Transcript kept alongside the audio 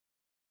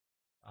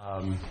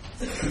I'm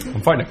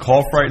fighting a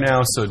cough right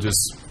now, so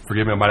just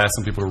forgive me. I might ask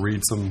some people to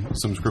read some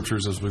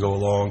scriptures as we go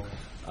along.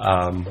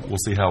 We'll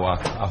see how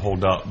I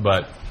hold up.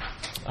 But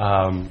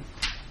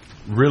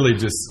really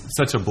just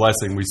such a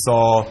blessing. We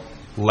saw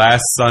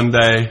last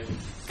Sunday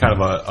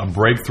kind of a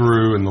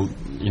breakthrough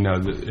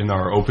in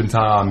our open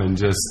time, and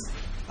just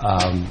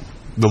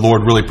the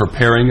Lord really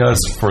preparing us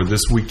for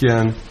this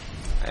weekend.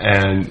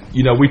 And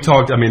we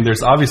talked. I mean,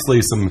 there's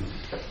obviously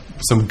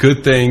some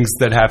good things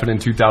that happened in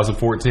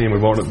 2014. We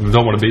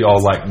don't want to be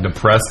all like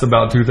depressed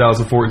about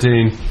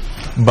 2014,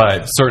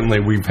 but certainly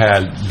we've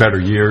had better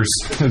years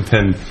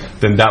than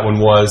that one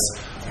was.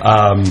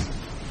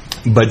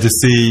 But to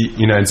see,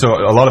 and so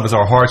a lot of us,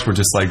 our hearts were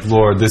just like,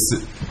 Lord, this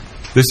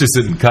just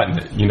isn't cutting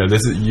it.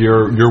 This is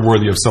you're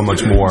worthy of so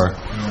much more,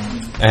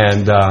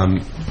 and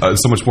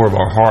so much more of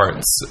our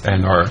hearts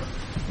and our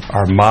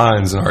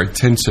minds and our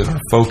attention,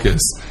 our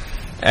focus,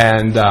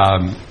 and.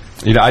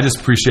 I just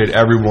appreciate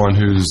everyone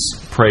who's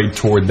prayed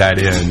toward that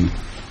end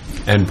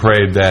and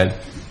prayed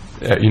that,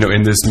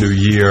 in this new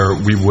year,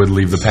 we would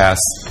leave the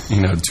past,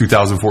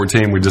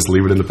 2014, we just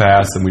leave it in the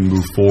past and we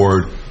move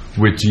forward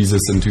with Jesus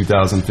in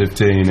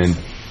 2015. And,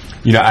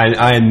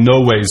 I in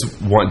no ways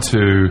want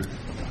to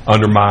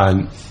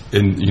undermine,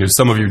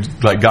 some of you,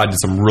 like God did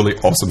some really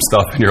awesome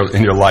stuff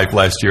in your life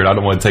last year, and I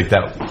don't want to take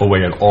that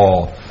away at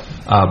all.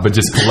 But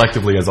just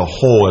collectively as a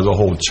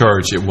whole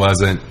church, it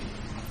wasn't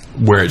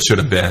where it should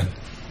have been.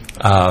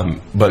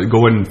 But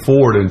going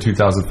forward in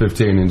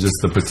 2015 and just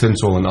the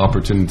potential and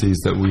opportunities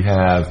that we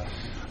have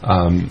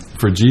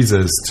for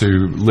Jesus to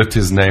lift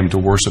His name, to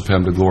worship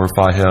Him, to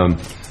glorify Him,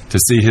 to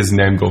see His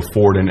name go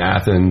forward in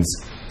Athens,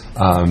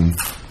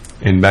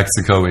 in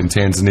Mexico, in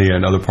Tanzania,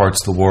 and other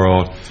parts of the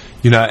world.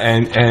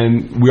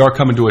 And we are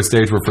coming to a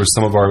stage where for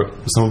some of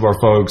our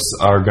folks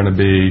are going to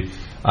be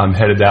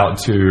headed out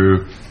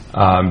to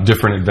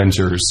different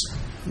adventures,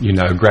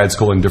 grad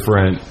school in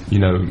different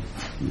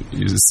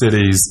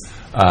cities.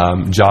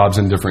 Jobs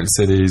in different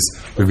cities.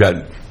 We've got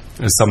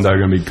some that are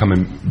going to be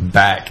coming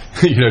back,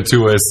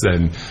 to us,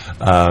 and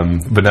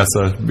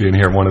Vanessa being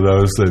here, one of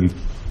those, and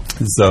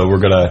so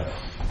we're going to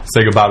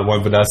say goodbye to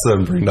one Vanessa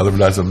and bring another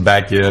Vanessa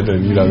back in,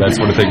 and that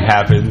sort of thing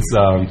happens.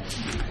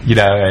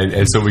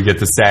 And so we get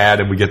the sad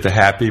and we get the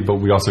happy,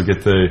 but we also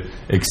get the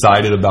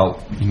excited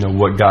about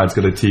what God's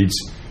going to teach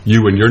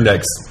you in your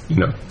next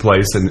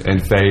place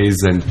and phase,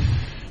 and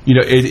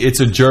it's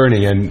a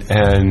journey, and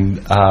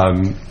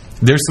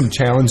there's some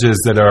challenges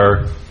that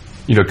are,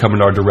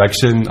 coming our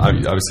direction.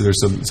 Obviously,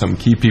 there's some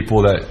key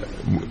people that,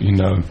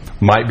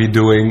 might be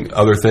doing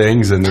other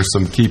things, and there's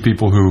some key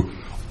people who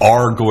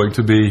are going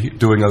to be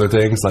doing other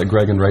things, like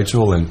Greg and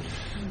Rachel, and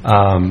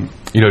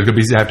it could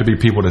have to be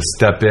people to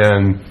step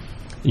in,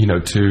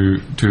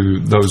 to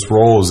those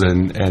roles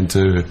and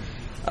to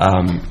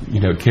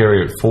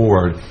carry it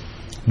forward.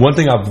 One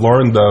thing I've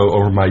learned though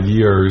over my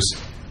years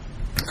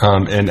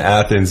in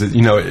Athens is,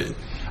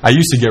 I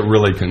used to get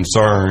really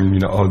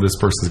concerned, this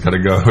person's got to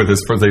go, or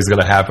this thing's going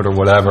to happen, or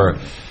whatever.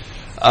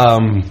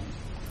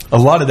 A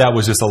lot of that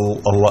was just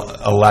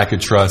a lack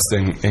of trust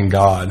in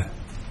God,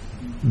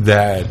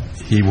 that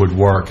He would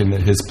work and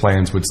that His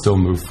plans would still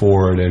move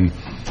forward, and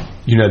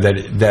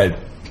that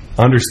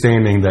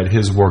understanding that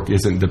His work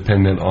isn't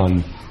dependent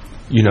on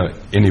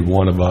any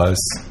one of us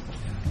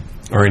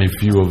or any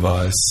few of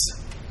us.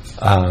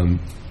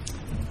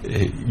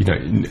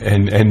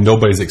 And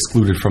nobody's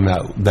excluded from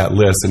that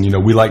list. And,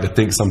 we like to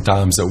think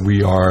sometimes that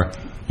we are,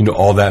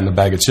 all that in a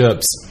bag of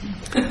chips.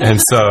 And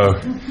so,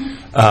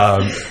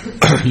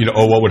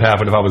 what would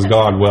happen if I was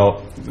gone?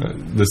 Well,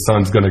 the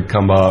sun's going to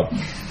come up.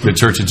 The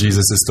Church of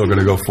Jesus is still going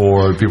to go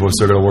forward. People are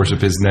still going to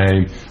worship His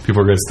name.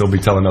 People are going to still be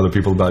telling other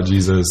people about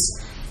Jesus.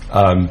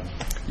 Some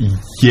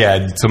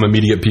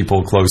immediate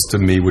people close to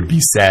me would be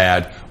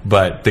sad,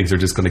 but things are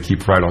just going to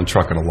keep right on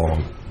trucking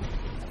along.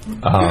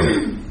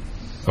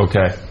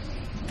 Okay,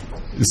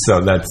 so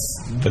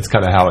that's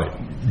kind of how it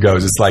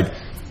goes. It's like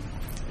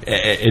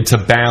to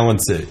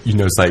balance it.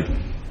 It's like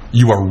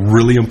you are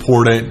really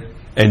important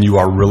and you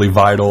are really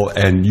vital,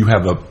 and you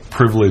have a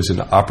privilege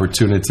and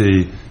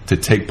opportunity to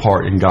take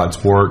part in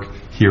God's work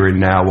here and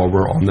now while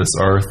we're on this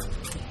earth.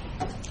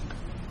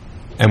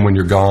 And when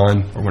you're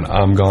gone, or when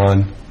I'm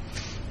gone,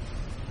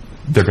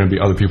 there are going to be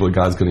other people that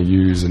God's going to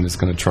use, and it's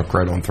going to truck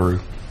right on through.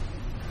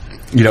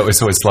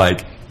 So it's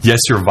like,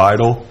 yes, you're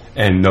vital,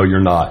 and no,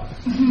 you're not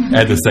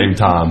at the same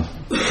time.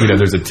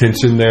 There's a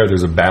tension there.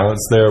 There's a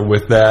balance there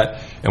with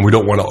that. And we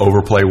don't want to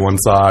overplay one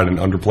side and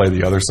underplay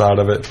the other side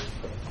of it.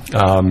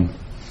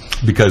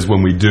 Because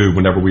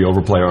whenever we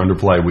overplay or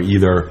underplay, we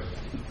either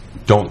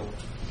don't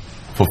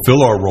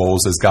fulfill our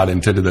roles as God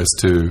intended us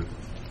to,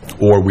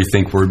 or we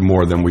think we're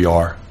more than we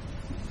are.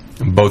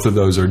 And both of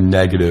those are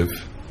negative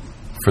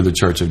for the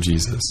Church of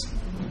Jesus.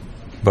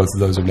 Both of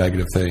those are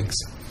negative things.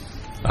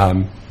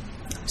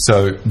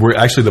 So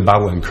the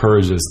Bible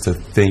encourages us to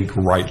think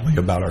rightly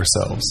about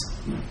ourselves.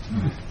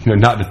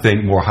 Not to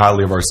think more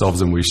highly of ourselves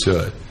than we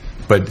should,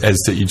 but as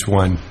to each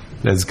one,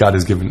 as God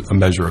has given a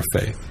measure of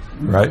faith,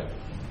 right?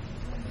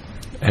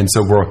 And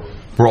so we're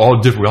all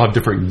different. We all have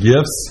different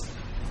gifts,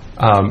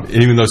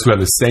 even those who have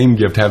the same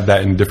gift have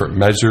that in different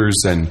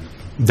measures, and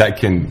that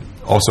can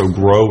also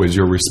grow as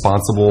you're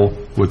responsible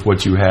with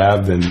what you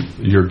have and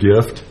your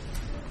gift.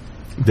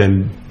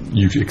 Then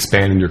you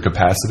expand in your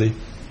capacity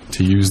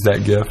to use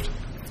that gift.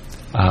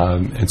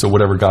 And so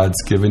whatever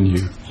God's given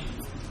you,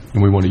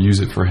 and we want to use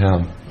it for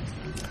Him.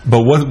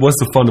 But what's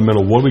the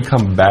fundamental? What do we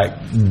come back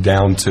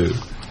down to?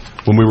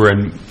 When we were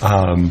in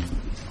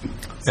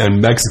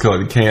Mexico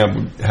at the camp,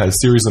 we had a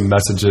series of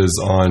messages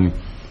on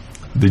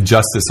the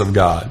justice of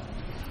God.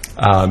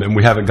 And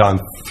we haven't gone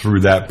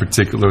through those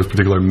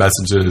particular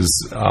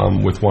messages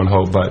with One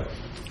Hope, but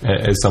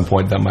at some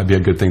point that might be a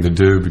good thing to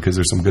do, because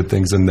there's some good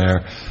things in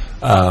there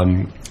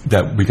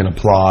that we can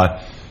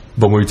apply.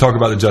 But when we talk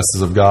about the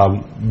justice of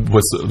God,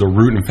 what's the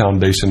root and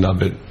foundation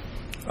of it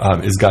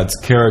is God's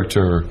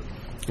character.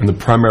 And the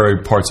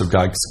primary parts of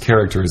God's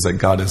character is that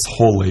God is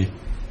holy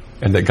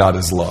and that God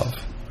is love.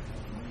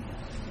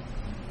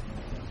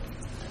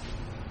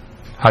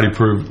 How do you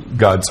prove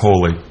God's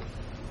holy?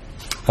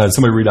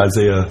 Somebody read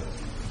Isaiah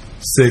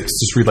 6.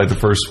 Just read like the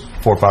first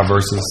 4 or 5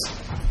 verses.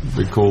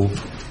 Be cool.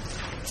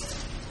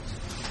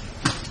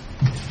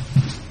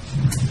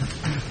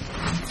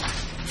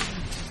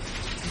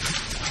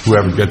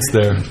 Whoever gets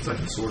there.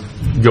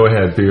 Go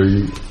ahead, Peter.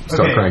 You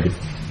start cranking.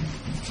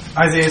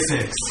 Isaiah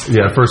 6.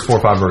 Yeah, first 4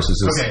 or 5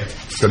 verses.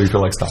 Just go to you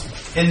feel like stop.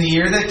 In the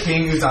year that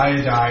King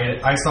Uzziah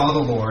died, I saw the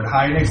Lord,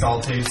 high and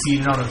exalted,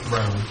 seated on a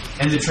throne,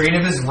 and the train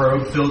of his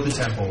robe filled the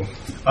temple.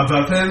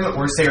 Above him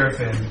were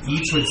seraphim,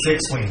 each with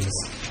 6 wings.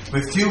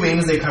 With 2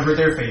 wings they covered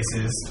their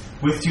faces,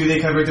 with 2 they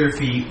covered their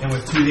feet, and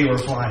with 2 they were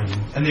flying.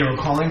 And they were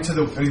calling to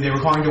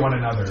one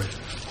another,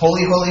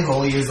 Holy, holy,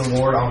 holy is the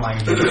Lord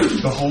Almighty.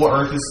 The whole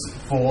earth is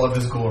full of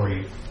His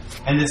glory.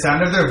 And the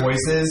sound of their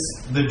voices,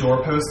 the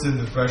doorposts and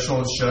the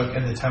threshold shook,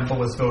 and the temple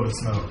was filled with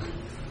smoke.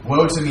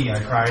 Woe to me, I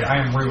cried, I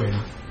am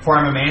ruined, for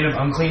I am a man of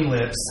unclean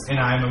lips, and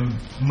I am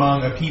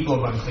among a people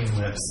of unclean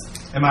lips.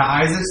 And my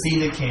eyes have seen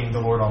the King, the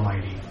Lord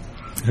Almighty.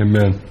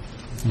 Amen.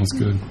 That's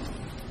good.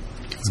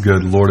 It's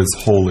good. Lord is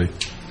holy.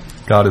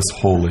 God is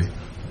holy.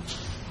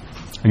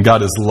 And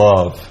God is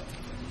love.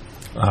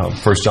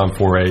 1 John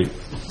 4:8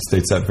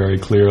 states that very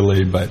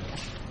clearly, but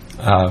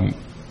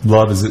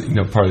love is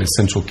part of the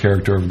essential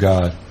character of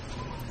God.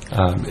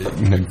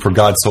 For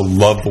God so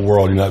loved the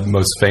world, that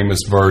most famous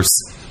verse,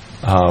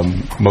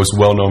 most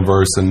well-known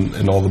verse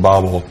in all the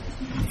Bible.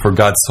 For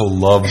God so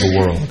loved the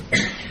world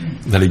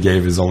that He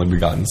gave His only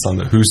begotten Son,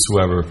 that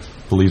whosoever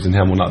believes in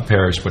Him will not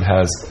perish but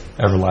has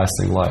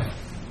everlasting life.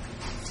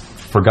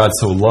 For God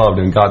so loved,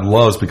 and God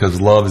loves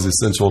because love is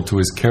essential to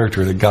His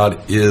character, that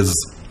God is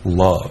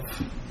love.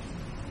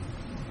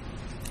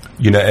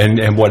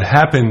 And what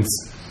happens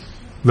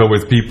though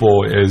with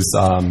people is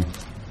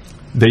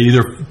they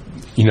either,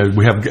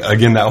 we have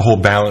again that whole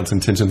balance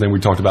and tension thing we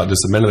talked about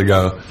just a minute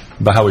ago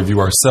about how we view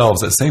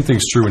ourselves. That same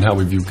thing's true in how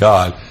we view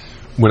God.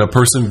 When a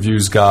person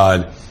views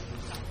God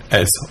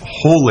as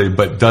holy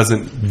but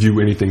doesn't view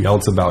anything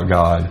else about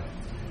God,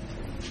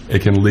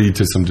 it can lead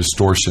to some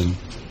distortion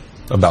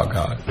about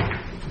God.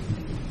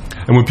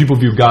 And when people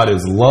view God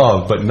as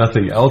love but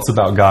nothing else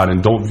about God,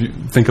 and don't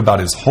think about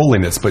His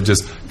holiness but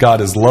just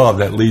God as love,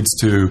 that leads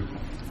to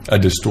a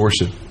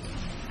distortion.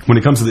 When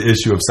it comes to the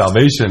issue of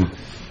salvation,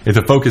 if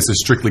the focus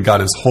is strictly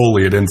God is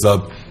holy, it ends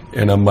up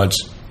in a much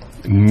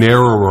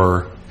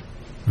narrower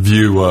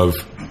view of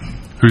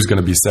who's going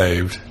to be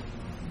saved.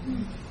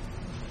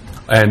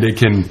 And it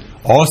can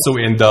also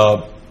end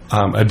up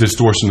a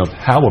distortion of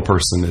how a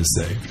person is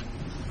saved.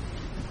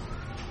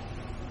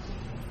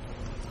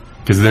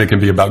 Because then it can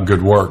be about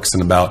good works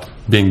and about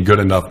being good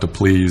enough to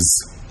please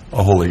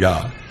a holy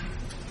God.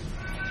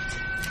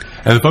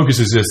 And the focus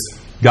is just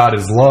God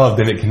is love,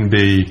 then it can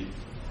be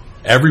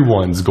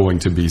everyone's going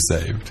to be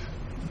saved.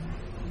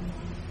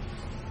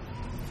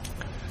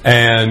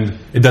 And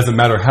it doesn't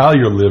matter how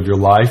you live your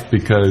life,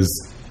 because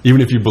even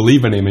if you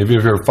believe in Him, even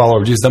if you're a follower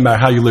of Jesus, it doesn't matter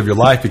how you live your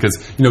life, because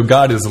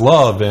God is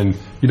love, and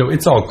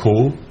it's all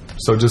cool.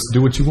 So just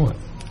do what you want.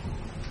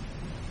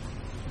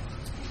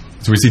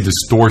 So we see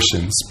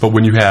distortions. But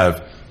when you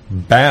have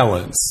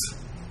balance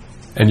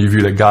and you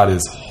view that God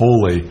is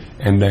holy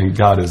and then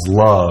God is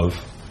love,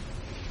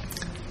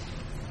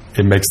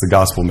 it makes the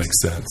gospel make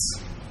sense.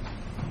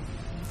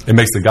 It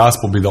makes the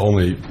gospel be the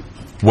only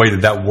way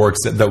that works,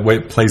 that way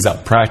it plays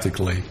out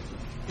practically.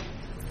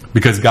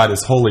 Because God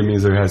is holy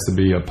means there has to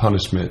be a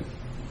punishment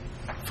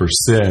for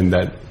sin,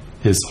 that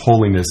His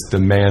holiness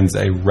demands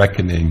a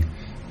reckoning.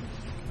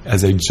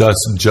 As a just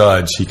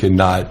judge, He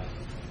cannot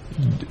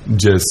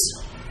just,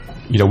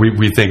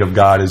 we think of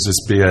God as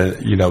just being,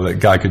 that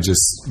God could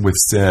just, with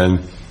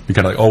sin, be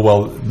kind of like, oh,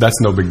 well, that's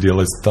no big deal,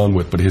 it's done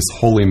with. But His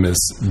holiness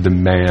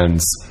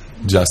demands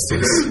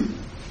justice.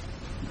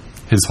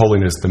 His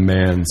holiness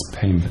demands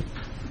payment.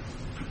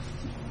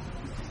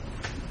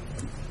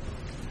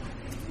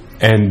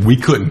 And we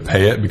couldn't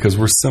pay it because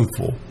we're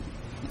sinful.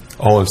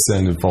 All have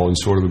sinned and fallen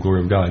short of the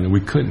glory of God. And we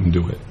couldn't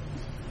do it.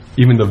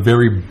 Even the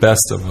very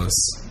best of us.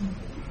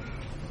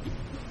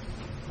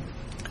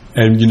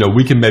 And,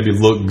 we can maybe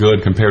look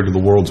good compared to the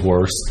world's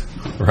worst,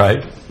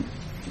 right?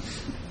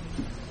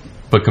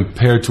 But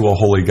compared to a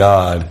holy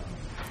God,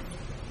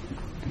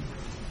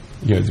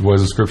 what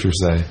does the scripture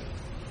say?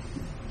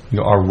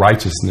 Our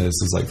righteousness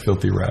is like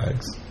filthy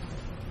rags.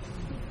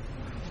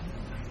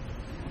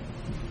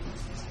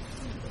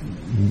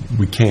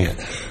 We can't.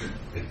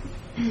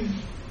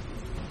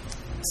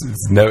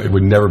 It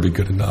would never be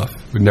good enough.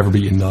 It would never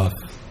be enough.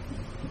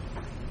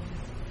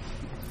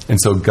 And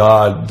so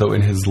God, though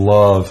in His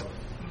love,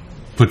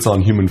 puts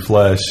on human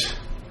flesh,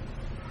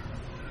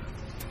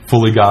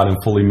 fully God and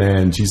fully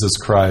man, Jesus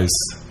Christ,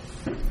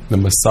 the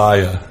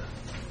Messiah,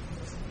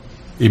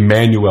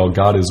 Emmanuel,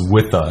 God is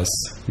with us,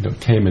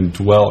 came and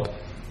dwelt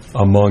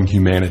among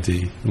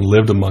humanity, and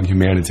lived among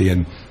humanity,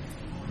 and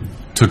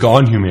took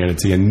on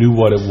humanity, and knew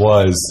what it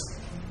was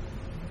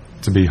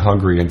to be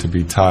hungry, and to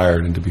be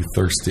tired, and to be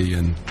thirsty,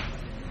 and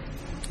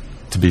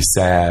to be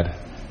sad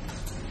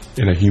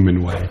in a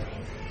human way,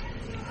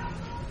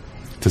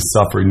 to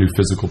suffer new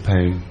physical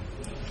pain,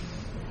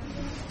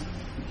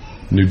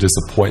 new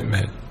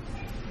disappointment,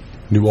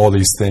 knew all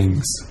these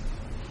things,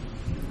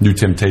 new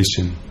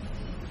temptation,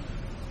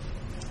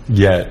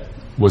 yet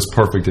was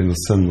perfect and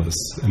sinless,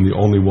 and the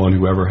only one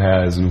who ever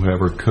has and who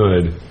ever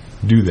could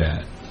do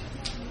that.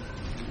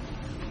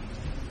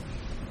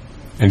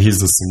 And He's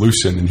the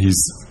solution, and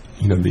He's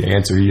the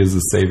answer. He is the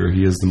Savior.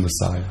 He is the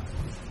Messiah.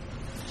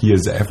 He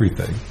is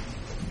everything.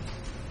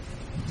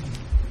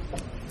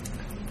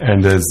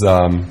 And as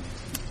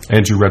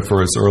Andrew read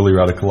for us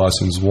earlier out of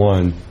Colossians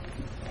 1,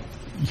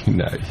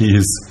 He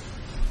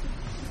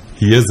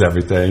is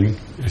everything.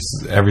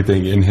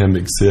 Everything in Him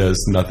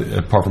exists. Nothing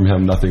apart from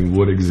Him, nothing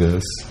would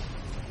exist.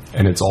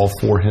 And it's all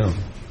for Him.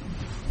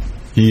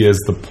 He is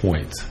the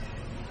point.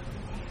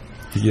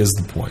 He is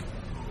the point.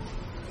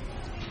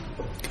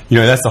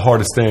 That's the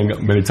hardest thing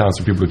many times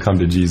for people to come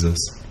to Jesus,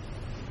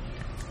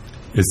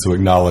 is to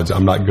acknowledge,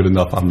 I'm not good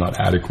enough, I'm not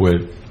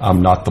adequate,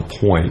 I'm not the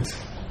point.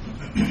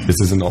 This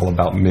isn't all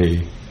about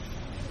me.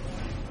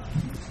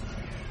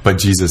 But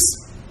Jesus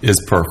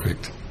is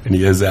perfect, and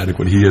He is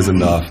adequate, He is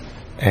enough,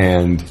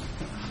 and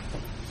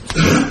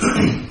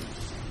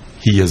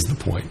He is the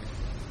point.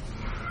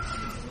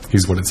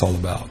 He's what it's all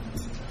about.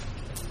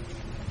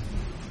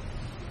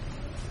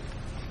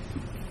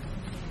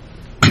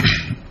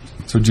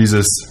 So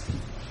Jesus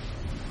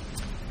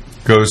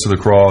goes to the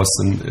cross,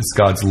 and it's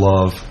God's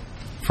love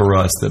for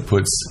us that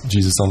puts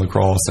Jesus on the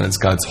cross, and it's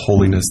God's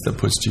holiness that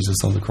puts Jesus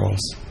on the cross.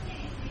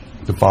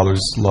 The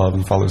Father's love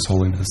and the Father's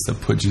holiness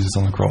that put Jesus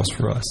on the cross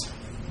for us.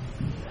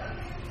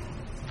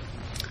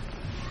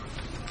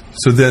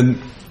 So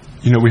then,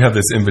 we have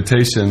this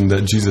invitation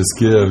that Jesus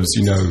gives,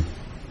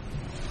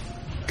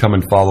 come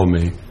and follow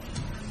me.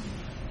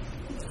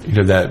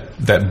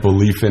 That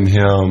belief in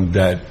Him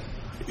that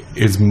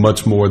is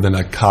much more than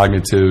a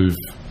cognitive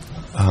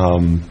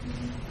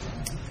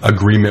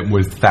agreement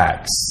with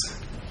facts,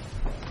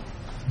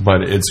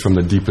 but it's from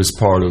the deepest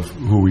part of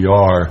who we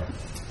are.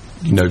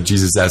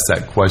 Jesus asked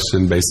that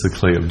question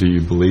basically of, do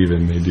you believe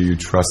in me? Do you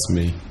trust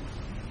me?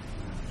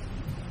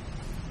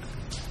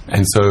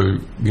 And so,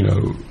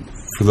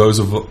 for those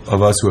of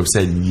us who have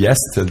said yes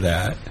to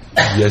that,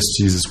 yes,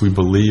 Jesus, we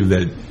believe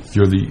that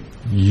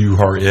you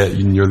are it,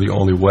 and you're the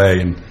only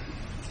way, and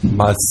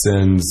my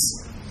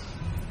sins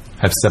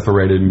have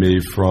separated me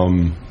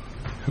from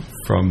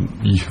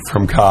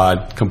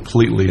God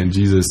completely, and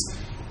Jesus,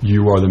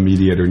 you are the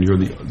mediator, and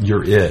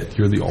you're it.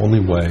 You're the only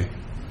way.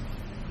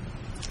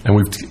 And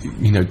we've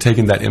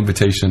taken that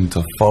invitation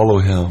to follow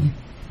Him.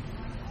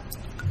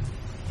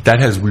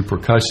 That has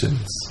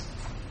repercussions,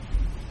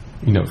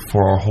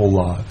 for our whole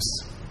lives.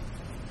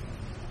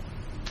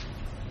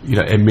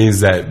 It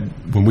means that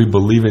when we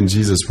believe in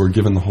Jesus, we're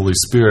given the Holy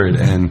Spirit,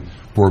 and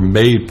we're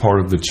made part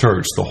of the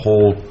church, the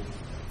whole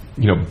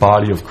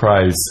body of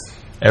Christ.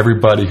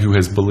 Everybody who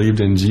has believed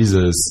in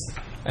Jesus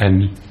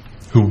and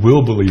who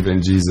will believe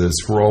in Jesus,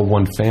 we're all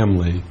one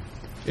family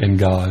in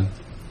God.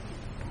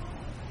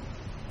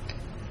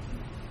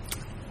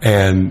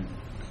 And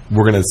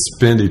we're going to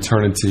spend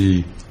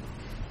eternity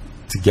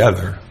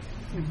together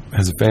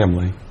as a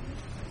family.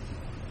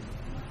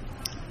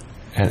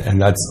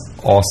 And that's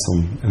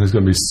awesome. And there's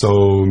going to be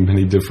so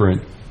many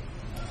different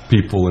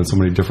people and so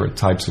many different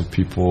types of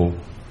people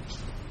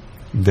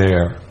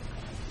there.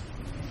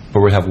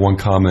 But we have one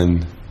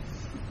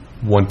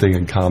thing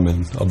in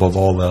common above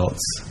all else.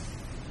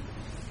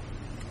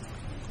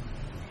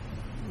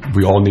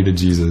 We all needed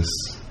Jesus.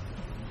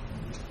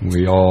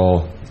 We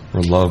all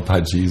were loved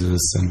by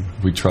Jesus, and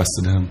we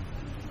trusted Him.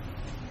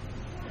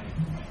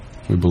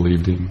 We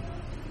believed Him.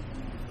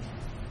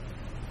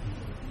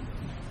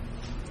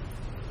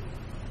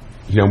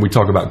 We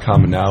talk about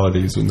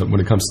commonalities when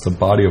it comes to the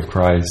body of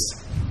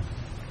Christ.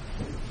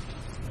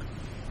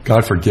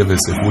 God forgive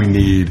us if we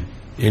need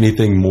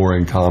anything more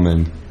in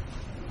common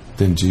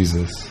than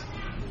Jesus.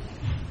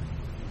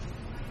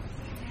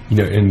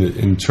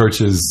 In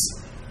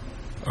churches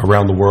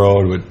around the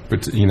world,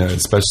 but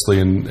especially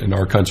in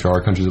our country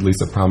is at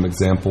least a prime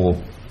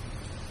example.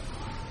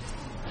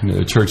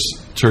 The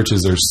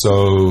churches are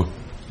so,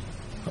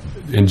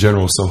 in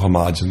general, so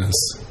homogenous.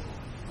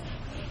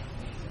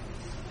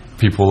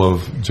 people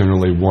of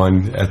generally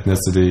one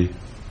ethnicity,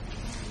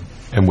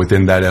 and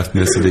within that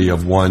ethnicity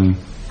of one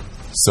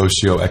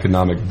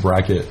socioeconomic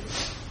bracket.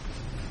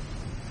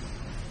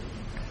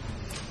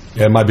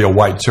 Yeah, it might be a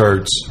white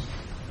church,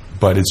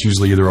 but it's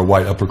usually either a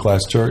white upper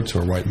class church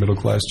or a white middle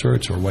class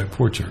church or a white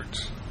poor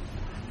church.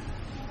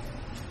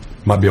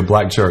 It might be a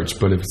black church,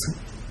 but it's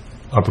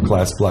upper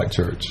class black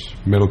church,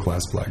 middle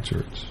class black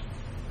church,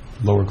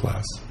 lower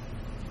class.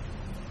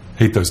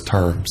 Hate those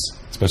terms,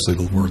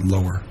 especially the word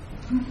lower.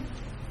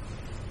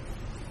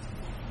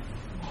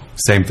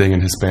 Same thing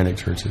in Hispanic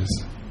churches.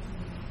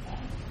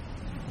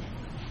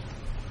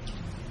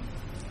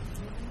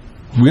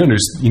 We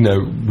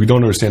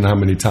don't understand how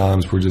many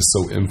times we're just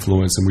so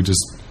influenced and we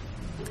just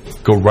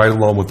go right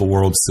along with the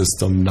world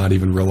system, not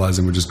even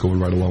realizing we're just going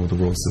right along with the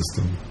world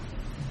system.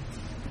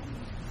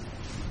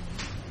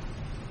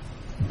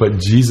 But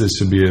Jesus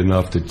should be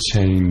enough to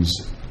change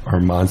our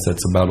mindsets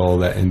about all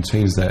that and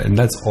change that. And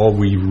that's all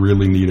we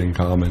really need in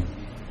common.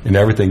 And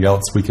everything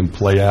else we can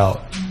play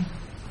out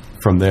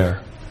from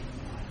there.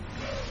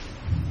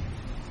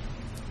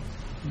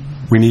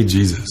 We need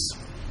Jesus.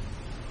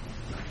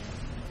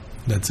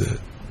 That's it.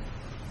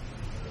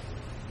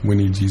 We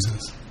need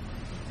Jesus.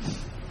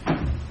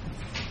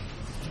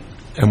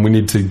 And we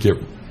need to get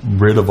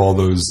rid of all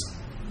those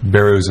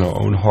barriers in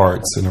our own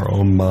hearts and our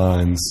own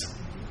minds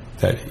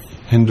that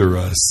hinder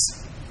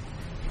us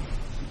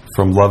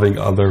from loving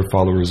other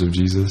followers of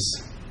Jesus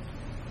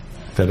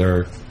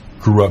that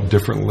grew up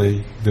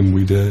differently than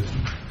we did,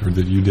 or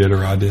that you did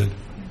or I did.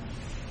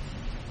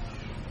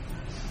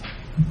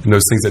 And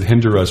those things that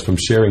hinder us from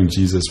sharing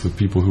Jesus with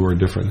people who are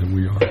different than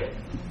we are.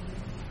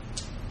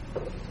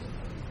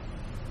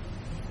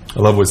 I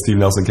love what Steve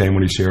Nelson came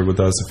when he shared with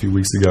us a few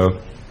weeks ago.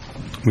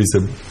 He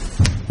said,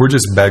 we're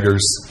just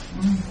beggars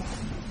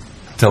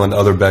telling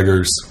other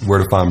beggars where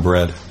to find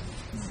bread.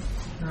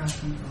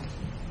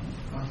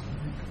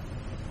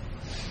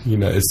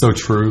 It's so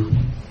true,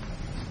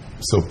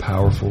 so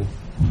powerful.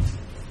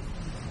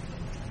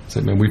 It's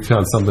like, man, we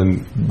found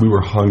something, we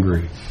were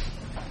hungry,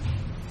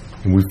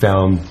 and we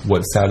found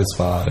what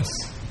satisfies.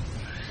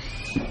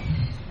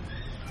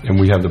 And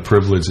we have the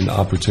privilege and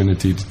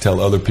opportunity to tell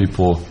other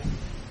people,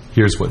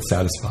 here's what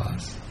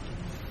satisfies.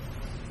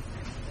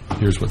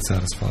 Here's what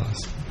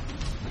satisfies.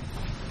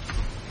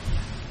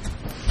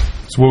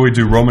 So what do we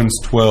do? Romans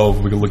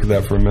 12, we can look at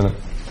that for a minute.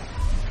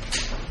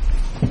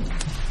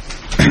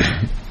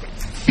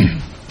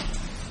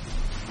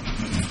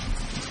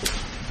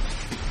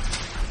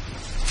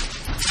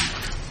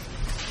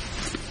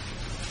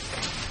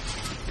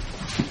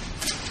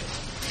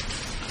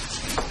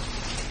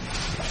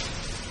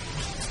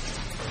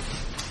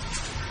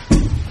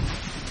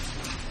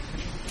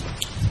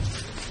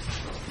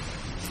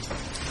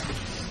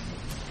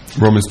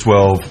 Romans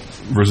 12,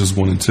 verses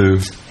 1 and 2.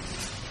 It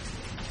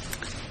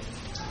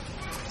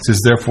says,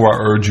 therefore I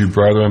urge you,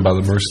 brethren, by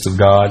the mercies of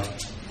God,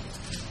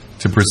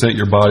 to present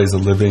your bodies a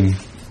living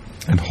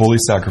and holy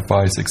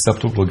sacrifice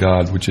acceptable to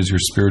God, which is your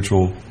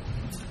spiritual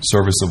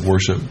service of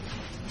worship.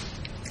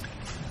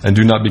 And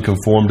do not be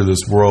conformed to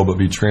this world, but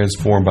be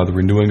transformed by the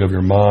renewing of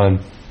your mind,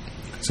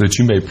 so that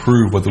you may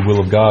prove what the will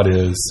of God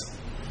is,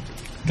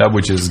 that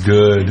which is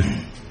good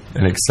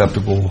and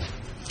acceptable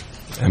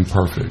and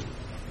perfect.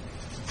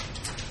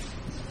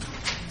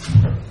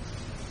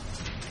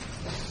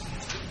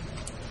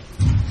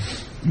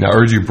 Now, I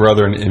urge you,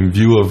 brethren, in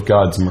view of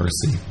God's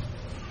mercy.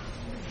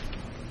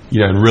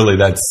 And really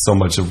that's so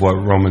much of what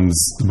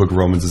the book of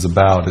Romans is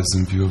about, is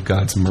in view of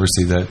God's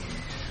mercy, that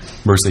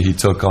mercy He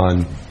took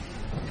on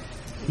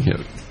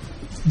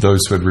those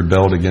who had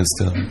rebelled against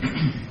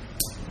Him.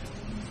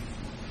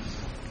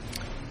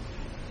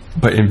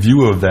 But in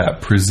view of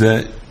that,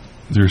 present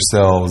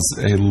yourselves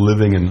a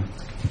living and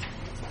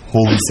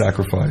holy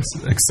sacrifice,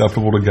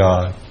 acceptable to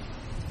God,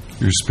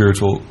 your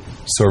spiritual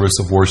service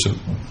of worship.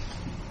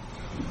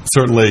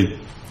 Certainly,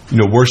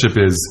 worship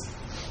is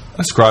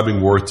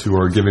ascribing worth to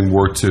or giving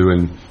worth to,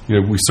 and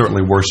we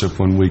certainly worship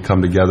when we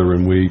come together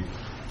and we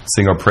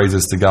sing our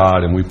praises to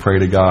God and we pray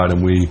to God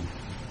and we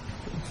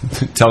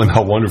tell Him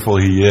how wonderful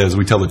He is.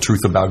 We tell the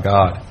truth about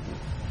God.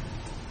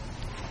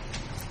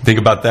 Think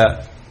about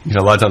that.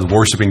 A lot of times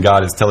worshiping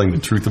God is telling the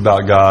truth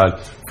about God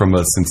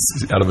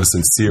out of a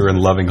sincere and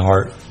loving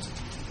heart.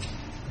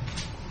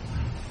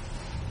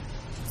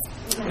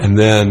 And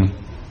then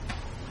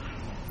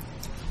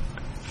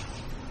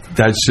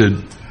that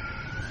should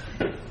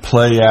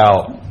play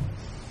out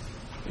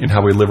in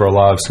how we live our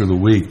lives through the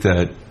week,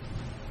 that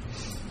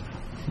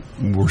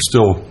we're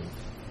still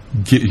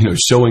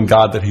showing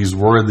God that He's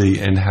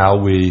worthy, and how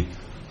we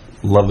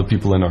love the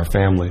people in our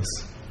families,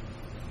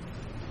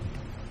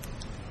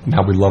 and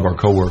how we love our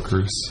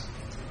coworkers,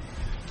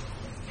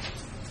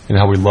 and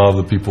how we love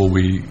the people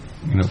we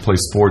play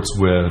sports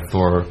with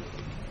or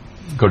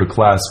go to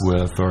class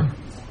with or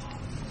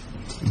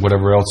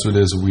whatever else it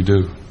is that we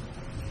do.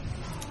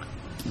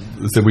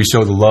 That we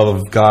show the love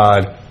of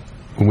God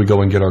when we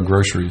go and get our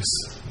groceries,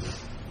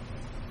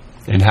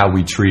 and how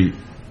we treat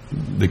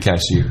the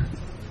cashier.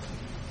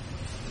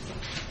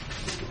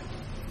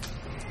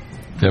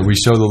 That we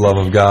show the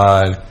love of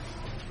God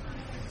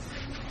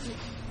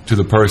to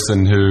the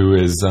person who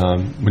is,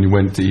 when you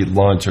went to eat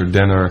lunch or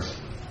dinner,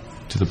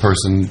 to the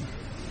person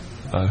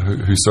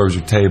who serves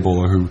your table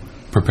or who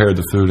prepared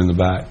the food in the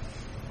back.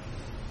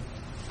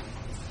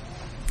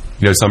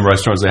 You know, some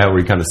restaurants they have where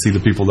you kind of see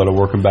the people that are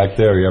working back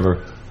there. You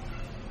ever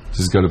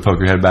just go to poke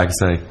your head back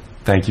and say,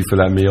 thank you for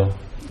that meal.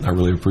 I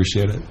really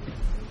appreciate it.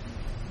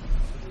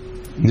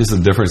 And just the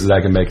difference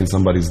that can make in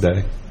somebody's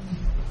day.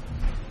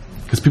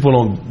 Because people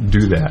don't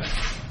do that.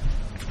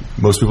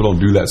 Most people don't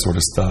do that sort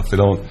of stuff. They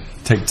don't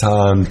take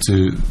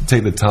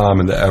the time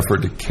and the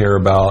effort to care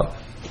about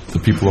the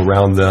people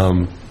around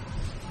them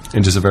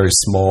in just a very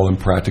small and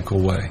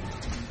practical way.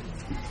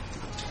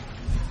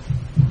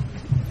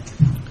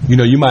 You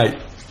know, you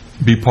might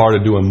be part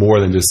of doing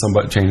more than just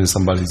changing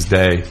somebody's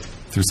day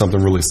through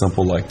something really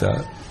simple like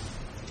that.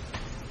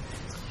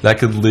 That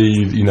could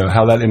lead, you know,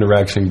 how that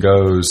interaction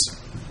goes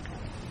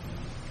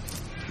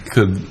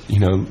could, you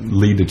know,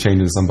 lead to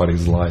changing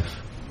somebody's life.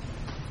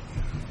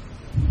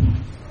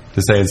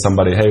 To saying to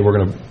somebody, hey, we're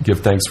going to give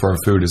thanks for our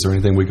food. Is there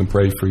anything we can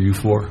pray for you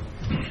for?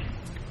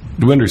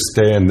 Do we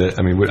understand that?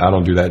 I mean, I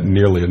don't do that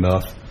nearly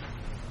enough.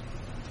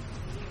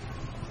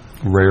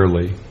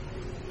 Rarely.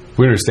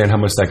 We understand how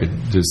much that could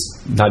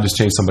just, not just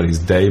change somebody's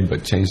day,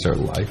 but change their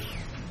life.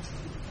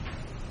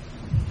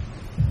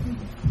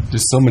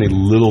 Just so many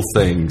little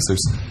things.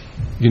 There's,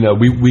 you know,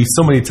 we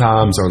so many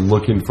times are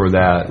looking for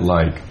that,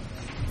 like,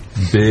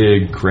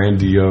 big,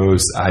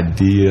 grandiose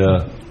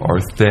idea or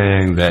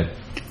thing that,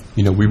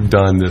 you know, we've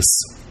done this,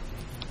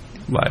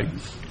 like,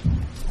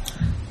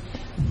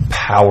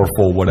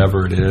 powerful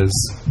whatever it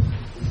is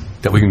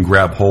that we can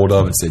grab hold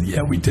of and say,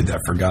 yeah, we did that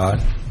for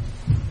God.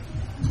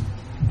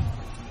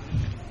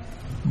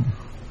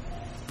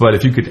 But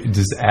if you could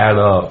just add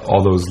up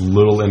all those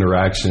little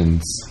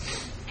interactions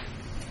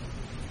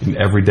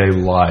in everyday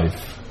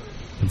life,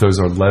 those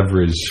are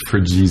leverage for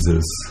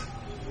Jesus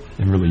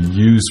and really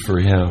used for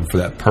Him, for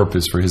that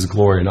purpose, for His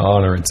glory and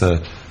honor, and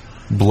to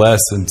bless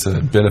and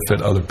to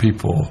benefit other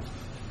people.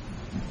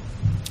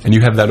 And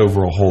you have that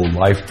over a whole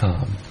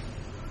lifetime.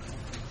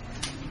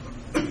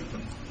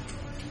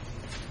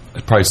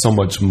 It's probably so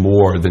much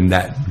more than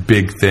that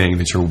big thing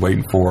that you're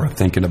waiting for or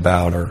thinking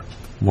about or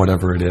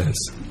whatever it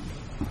is.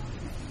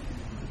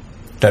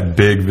 That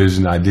big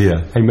vision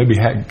idea. Hey, maybe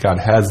God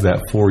has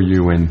that for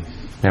you, and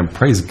man,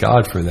 praise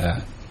God for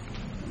that.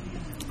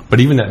 But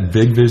even that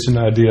big vision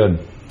idea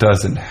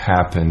doesn't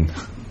happen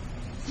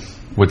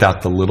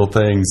without the little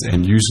things,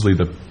 and usually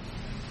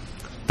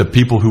the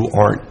people who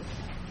aren't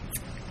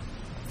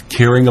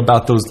caring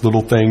about those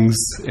little things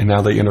and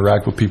how they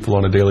interact with people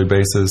on a daily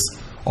basis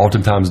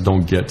oftentimes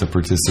don't get to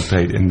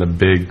participate in the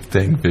big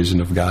thing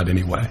vision of God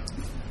anyway.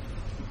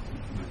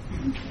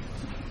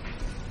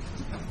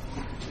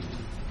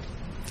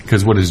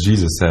 Because what does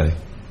Jesus say?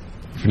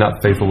 If you're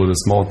not faithful with the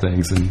small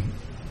things, then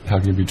how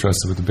can you be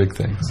trusted with the big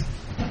things?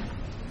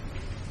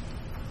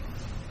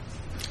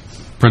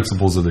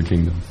 Principles of the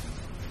kingdom.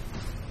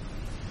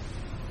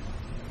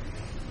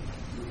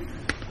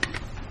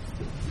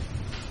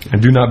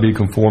 And do not be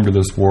conformed to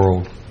this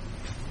world,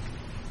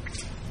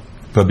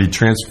 but be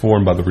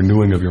transformed by the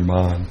renewing of your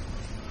mind.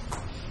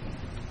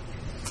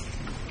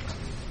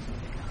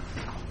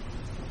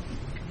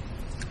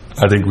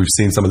 I think we've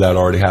seen some of that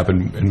already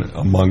happen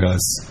among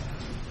us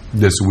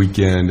this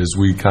weekend as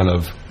we kind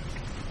of,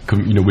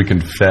 you know, we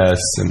confess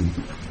and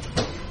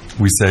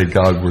we say,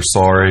 God, we're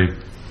sorry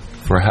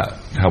for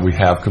how we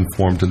have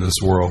conformed to this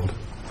world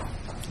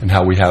and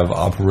how we have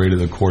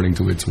operated according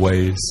to its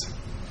ways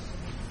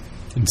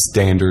and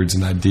standards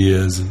and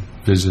ideas and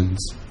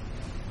visions,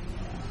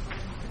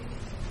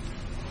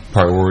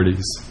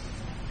 priorities.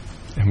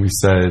 And we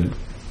said,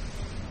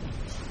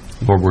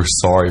 Lord, we're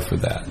sorry for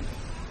that.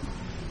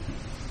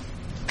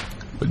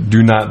 But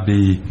do not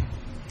be,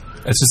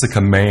 it's just a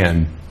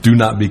command, do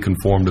not be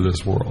conformed to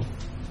this world.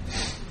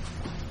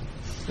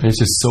 And it's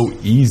just so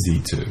easy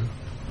to.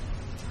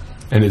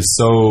 And it's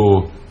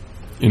so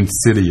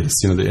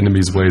insidious. You know, the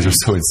enemy's ways are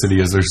so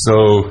insidious. They're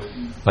so,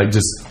 like,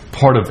 just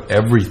part of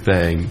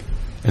everything.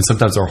 And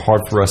sometimes they're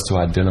hard for us to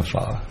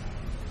identify.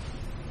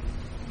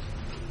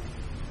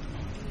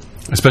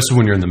 Especially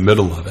when you're in the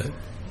middle of it.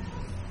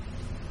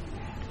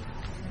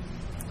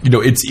 You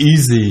know, it's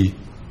easy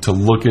to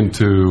look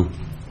into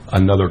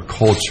another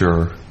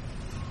culture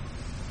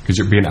because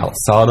you're being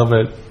outside of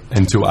it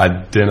and to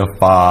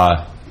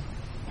identify,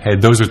 hey,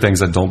 those are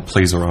things that don't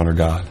please or honor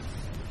God.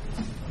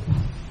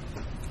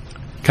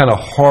 Kind of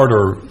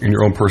harder in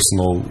your own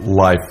personal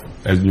life,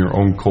 as in your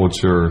own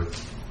culture,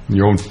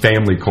 your own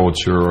family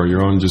culture, or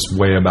your own just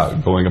way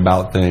about going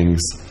about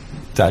things,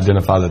 to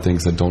identify the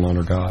things that don't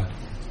honor God.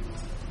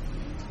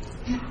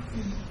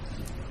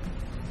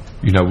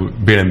 You know,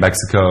 being in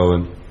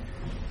Mexico,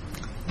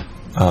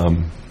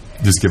 and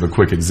just give a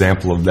quick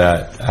example of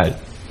that. I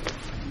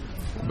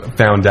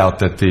found out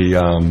that the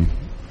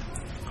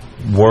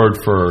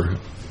word for,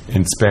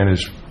 in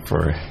Spanish,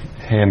 for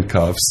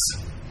handcuffs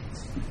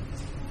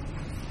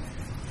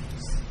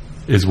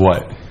is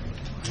what?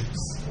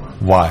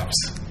 Wives.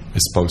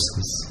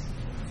 Esposas.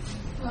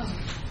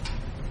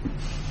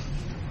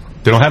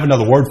 They don't have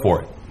another word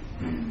for it.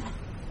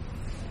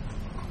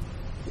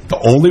 The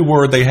only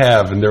word they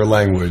have in their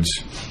language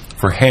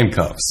for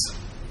handcuffs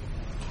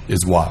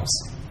is wives.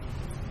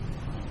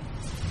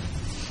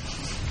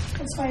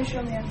 That's why you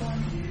showed me that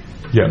one.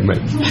 Yeah,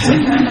 maybe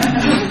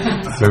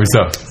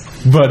so.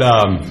 But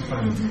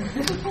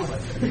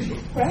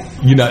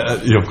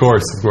of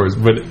course.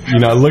 But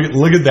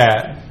look at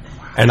that,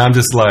 and I'm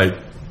just like,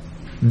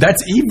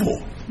 that's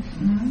evil.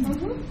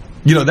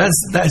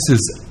 That's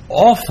just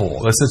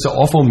awful. That's such an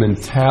awful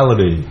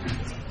mentality.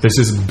 That's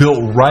just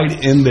built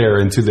right in there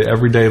into the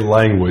everyday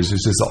language.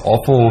 It's just an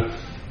awful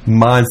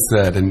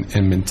mindset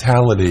and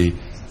mentality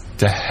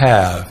to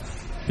have.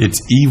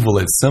 It's evil.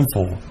 It's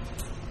sinful.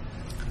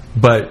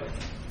 But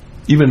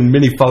even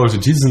many followers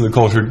of Jesus in the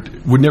culture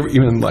would never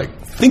even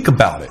think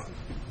about it.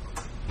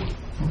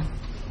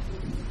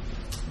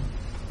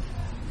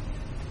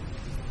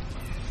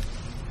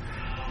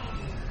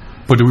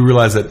 But do we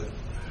realize that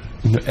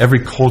every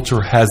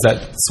culture has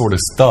that sort of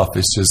stuff?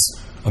 It's just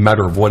a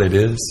matter of what it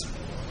is.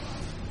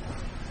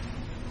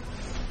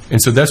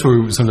 And so that's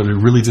where sometimes we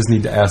really just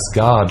need to ask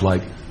God,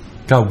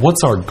 God,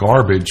 what's our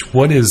garbage?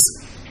 What are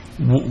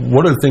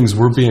the things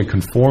we're being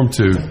conformed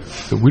to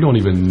that we don't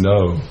even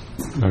know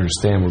and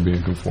understand we're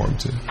being conformed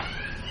to?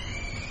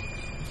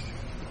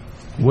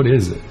 What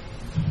is it?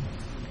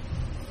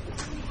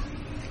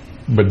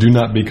 But do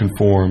not be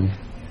conformed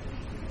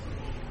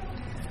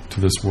to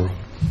this world.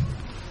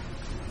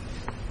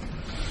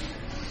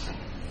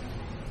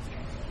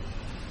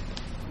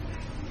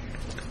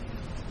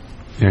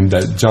 And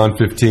that John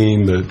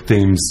 15, the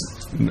themes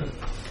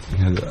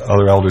the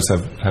other elders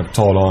have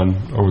taught on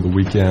over the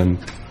weekend,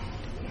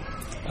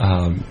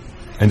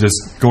 and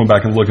just going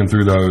back and looking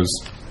through those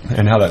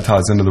and how that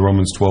ties into the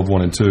Romans 12,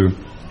 1 and 2.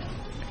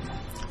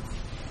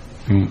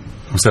 And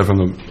we said from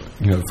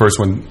the first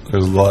one,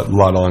 there's a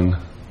lot on.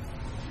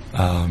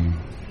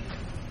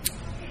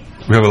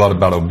 We have a lot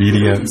about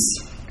obedience.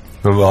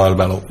 We have a lot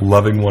about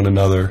loving one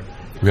another.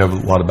 We have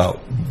a lot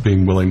about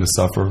being willing to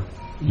suffer,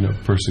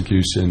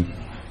 persecution.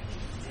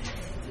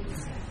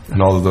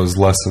 And all of those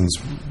lessons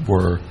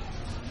were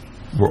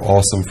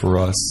awesome for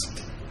us.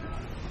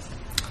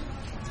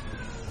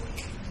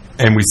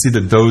 And we see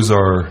that those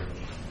are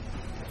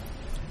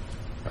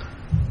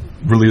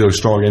really those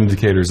strong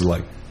indicators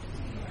of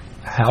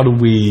how do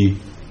we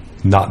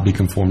not be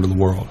conformed to the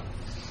world?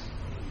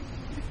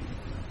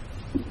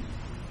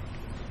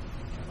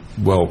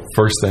 Well,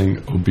 first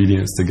thing,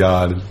 obedience to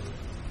God.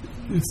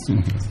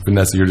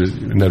 Vanessa,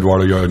 and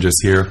Eduardo, you're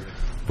just here,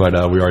 but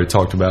we already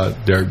talked about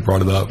it. Derek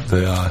brought it up,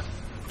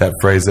 that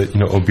phrase that,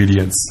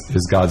 obedience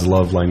is God's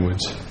love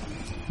language.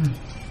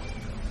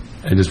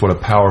 And just what a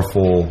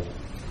powerful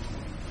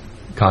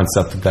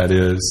concept that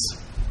is.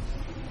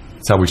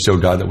 It's how we show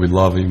God that we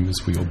love Him,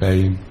 as we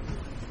obey Him.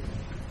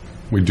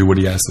 We do what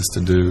He asks us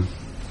to do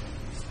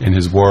in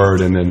His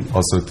Word, and then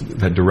also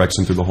that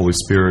direction through the Holy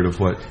Spirit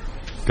of what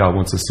God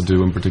wants us to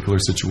do in particular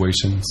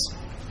situations,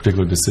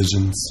 particular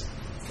decisions.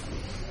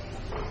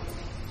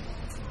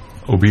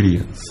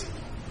 Obedience.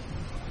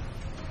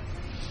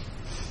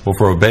 Well,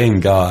 for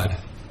obeying God,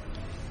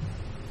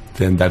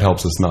 then that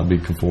helps us not be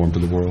conformed to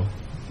the world.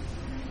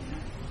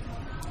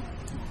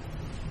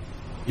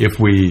 If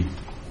we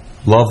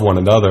love one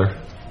another,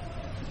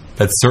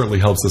 that certainly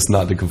helps us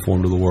not to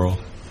conform to the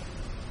world.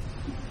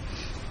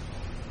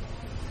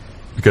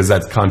 Because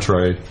that's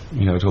contrary,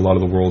 to a lot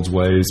of the world's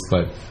ways,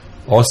 but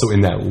also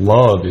in that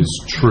love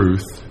is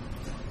truth.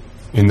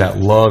 In that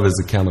love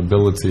is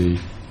accountability.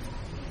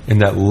 In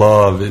that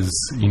love is,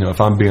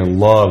 if I'm being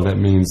loved, that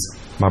means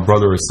my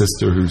brother or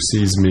sister who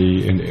sees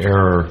me in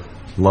error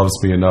loves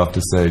me enough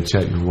to say,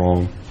 Chet, you're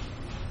wrong.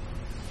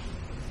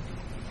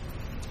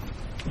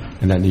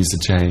 And that needs to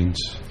change.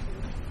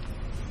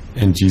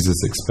 And Jesus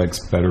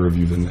expects better of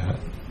you than that.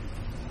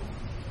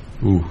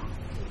 Ooh.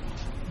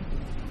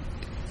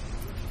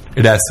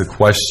 It asks the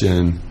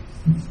question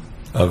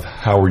of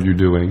how are you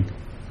doing?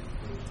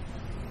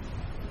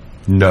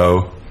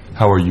 No.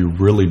 How are you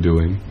really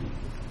doing?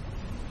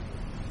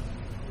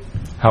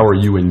 How are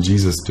you and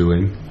Jesus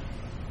doing?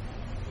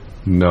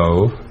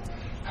 No.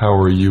 How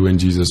are you and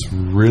Jesus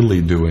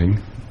really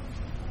doing?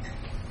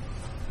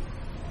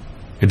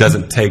 It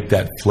doesn't take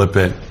that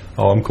flippant,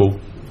 I'm cool,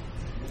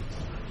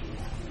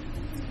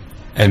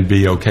 and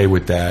be okay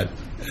with that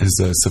as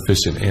a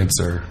sufficient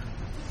answer.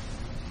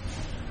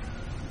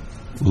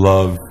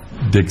 Love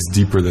digs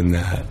deeper than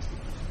that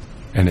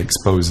and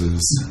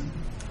exposes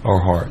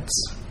our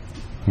hearts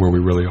where we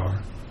really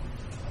are.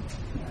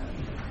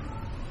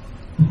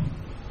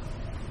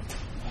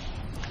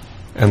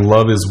 And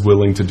love is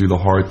willing to do the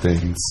hard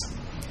things.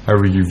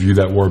 However you view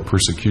that word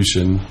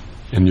persecution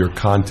in your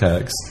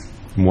context.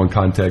 In one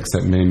context,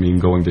 that may mean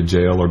going to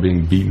jail or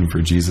being beaten for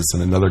Jesus.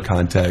 In another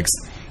context,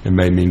 it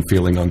may mean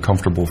feeling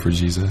uncomfortable for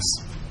Jesus.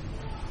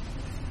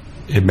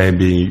 It may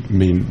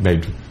mean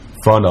made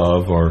fun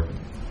of or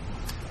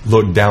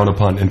looked down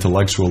upon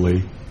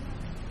intellectually,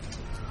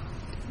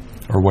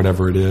 or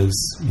whatever it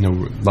is. A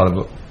lot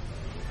of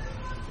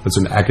it's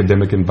in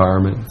academic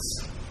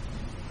environments.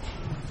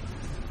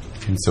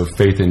 And so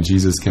faith in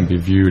Jesus can be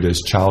viewed as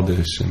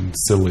childish and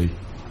silly.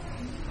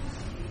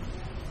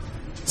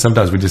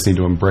 Sometimes we just need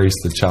to embrace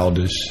the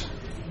childish,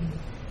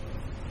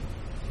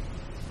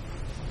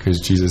 because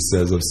Jesus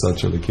says, of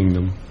such are the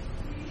kingdom.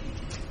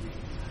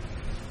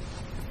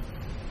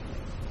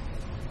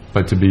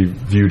 But to be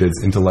viewed as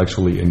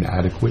intellectually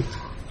inadequate,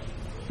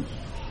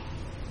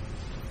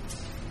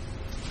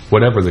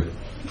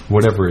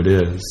 whatever it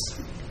is,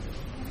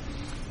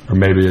 or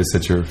maybe it's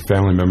that your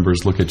family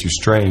members look at you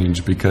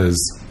strange because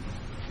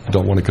you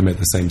don't want to commit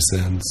the same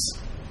sins,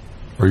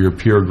 or your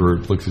peer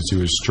group looks at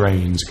you as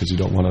strange because you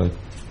don't want to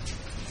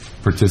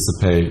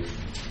participate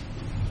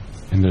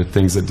in the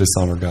things that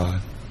dishonor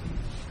God.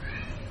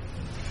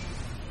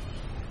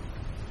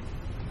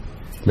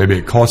 Maybe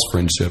it costs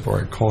friendship,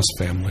 or it costs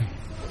family,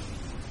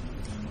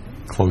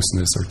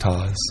 closeness, or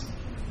ties.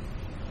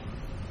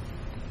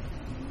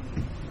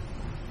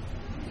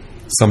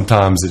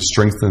 Sometimes it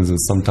strengthens and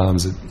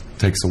sometimes it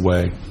takes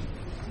away.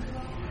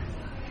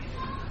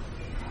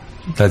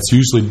 That's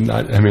usually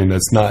not,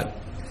 it's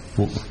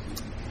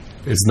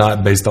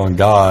not based on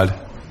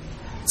God.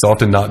 It's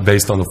often not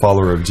based on the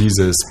follower of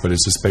Jesus, but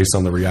it's just based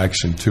on the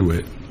reaction to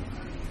it.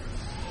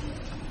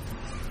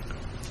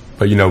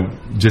 But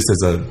just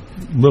as a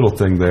little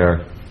thing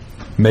there,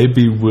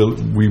 maybe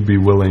we be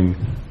willing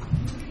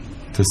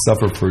to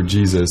suffer for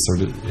Jesus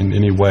or in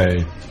any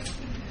way,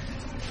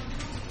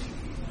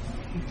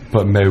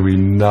 but may we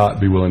not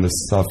be willing to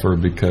suffer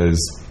because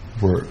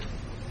we're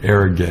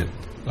arrogant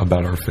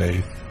about our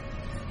faith,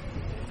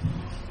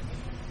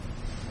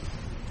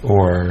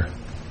 or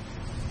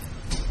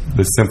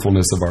the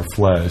sinfulness of our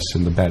flesh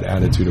and the bad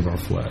attitude of our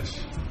flesh.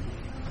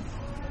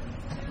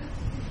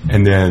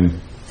 And then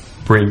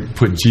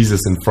put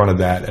Jesus in front of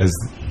that as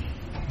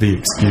the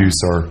excuse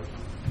or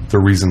the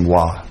reason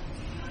why.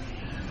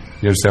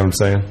 You understand what I'm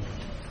saying?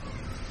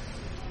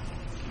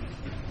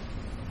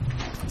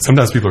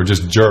 Sometimes people are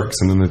just jerks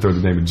and then they throw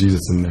the name of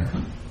Jesus in there.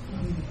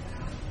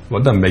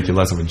 Well, it doesn't make you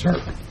less of a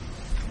jerk.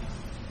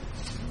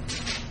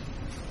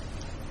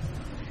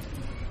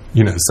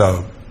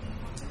 So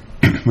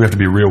we have to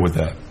be real with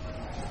that.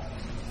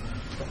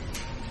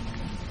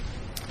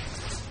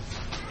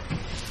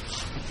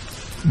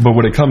 But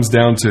when it comes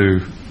down to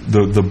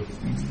the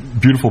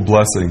beautiful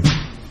blessing,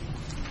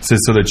 it says,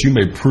 so that you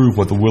may prove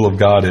what the will of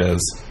God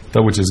is,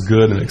 that which is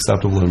good and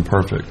acceptable and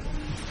perfect.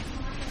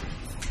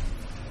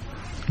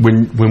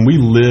 When we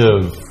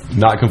live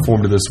not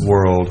conformed to this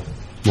world,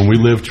 when we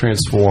live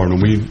transformed,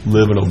 when we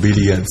live in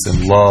obedience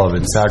and love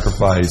and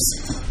sacrifice,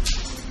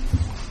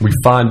 we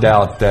find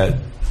out that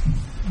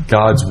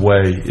God's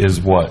way is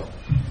what?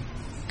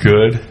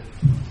 Good,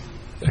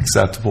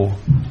 acceptable,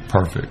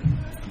 perfect.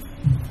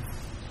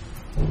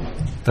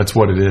 That's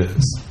what it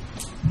is.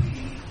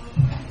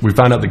 We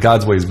find out that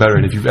God's way is better.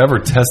 And if you've ever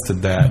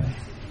tested that,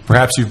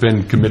 perhaps you've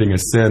been committing a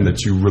sin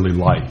that you really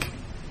like.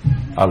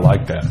 I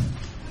like that.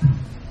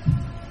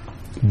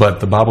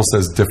 But the Bible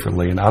says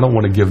differently, and I don't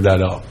want to give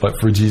that up. But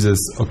for Jesus,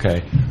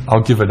 okay,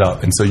 I'll give it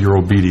up. And so you're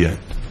obedient.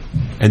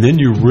 And then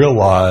you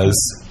realize,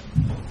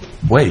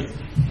 wait,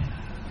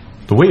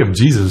 the way of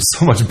Jesus is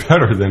so much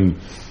better than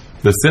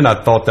the sin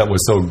I thought that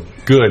was so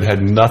good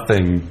had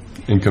nothing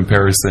in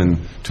comparison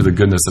to the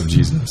goodness of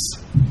Jesus.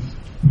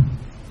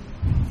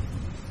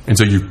 And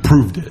so you've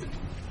proved it.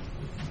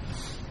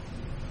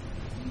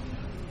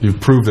 You've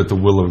proved that the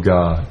will of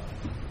God.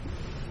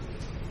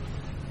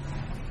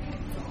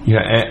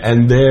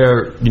 And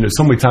there,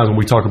 so many times when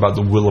we talk about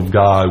the will of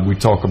God, we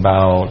talk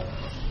about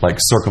like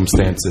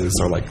circumstances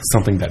or like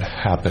something that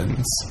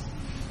happens.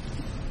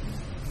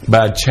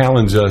 But I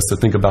challenge us to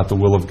think about the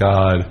will of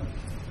God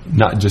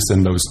not just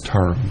in those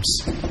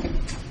terms,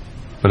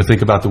 but to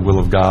think about the will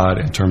of God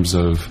in terms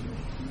of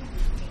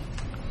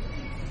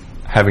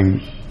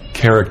having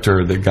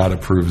character that God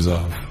approves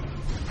of.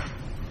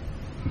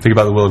 Think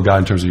about the will of God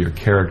in terms of your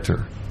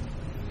character,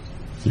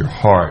 your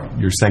heart,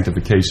 your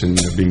sanctification,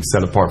 being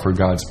set apart for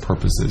God's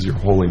purposes, your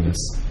holiness,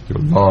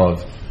 your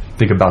love.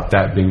 Think about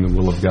that being the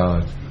will of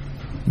God.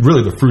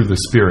 Really, the fruit of the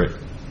Spirit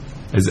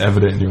is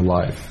evident in your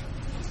life.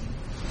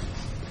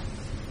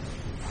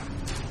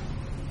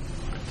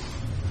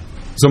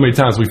 So many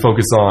times we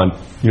focus on,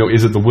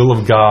 is it the will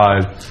of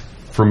God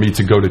for me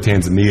to go to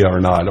Tanzania or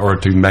not, or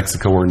to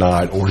Mexico or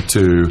not, or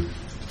to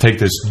take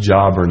this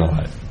job or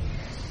not?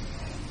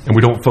 And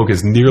we don't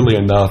focus nearly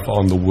enough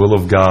on the will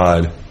of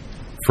God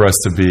for us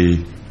to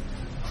be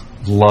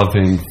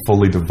loving,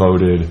 fully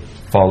devoted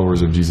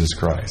followers of Jesus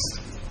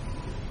Christ.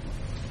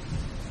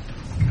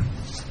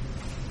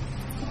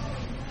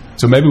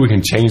 So maybe we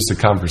can change the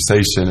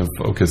conversation and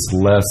focus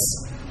less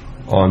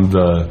on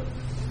the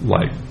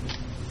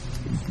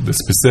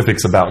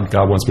specifics about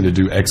God wants me to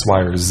do X, Y,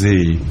 or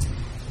Z,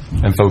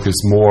 and focus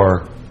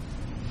more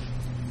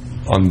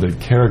on the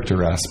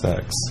character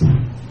aspects.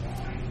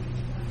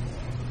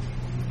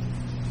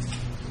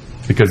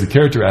 Because the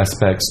character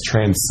aspects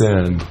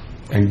transcend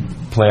and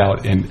play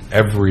out in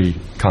every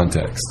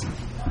context.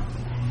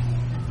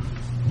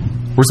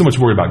 We're so much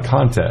worried about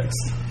context.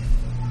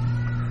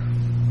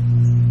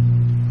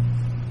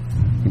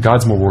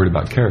 God's more worried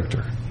about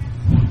character.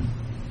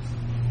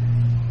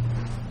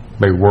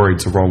 Maybe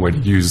worried's the wrong word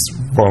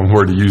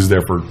to use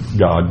there for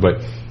God,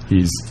 but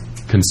he's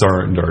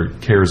concerned or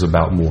cares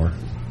about more.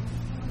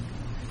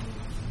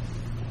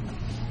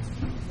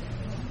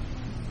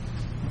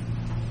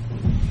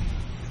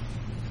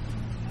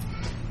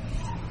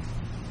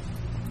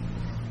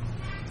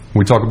 When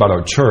we talk about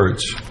our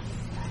church,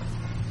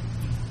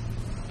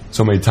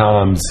 so many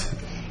times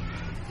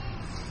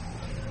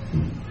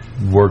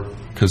we're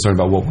concerned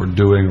about what we're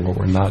doing or what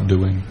we're not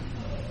doing,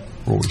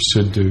 what we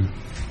should do.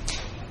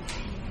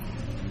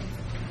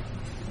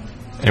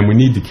 And we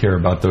need to care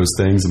about those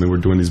things. I mean, we're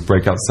doing these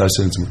breakout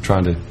sessions and we're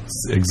trying to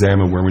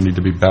examine where we need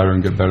to be better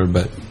and get better.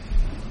 But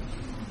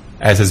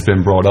as has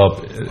been brought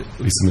up, at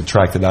least in the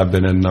track that I've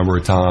been in a number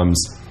of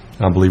times,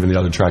 and I believe in the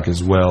other track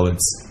as well,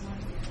 it's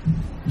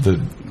the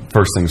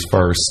first things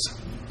first,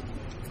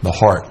 the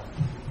heart.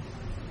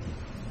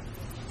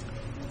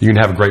 You can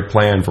have a great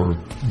plan for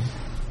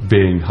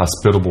being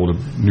hospitable to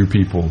new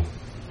people,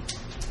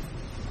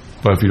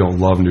 but if you don't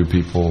love new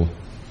people,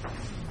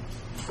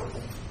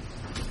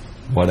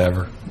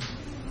 whatever.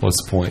 What's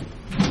the point?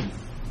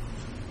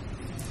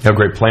 You have a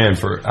great plan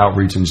for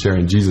outreach and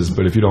sharing Jesus,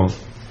 but if you don't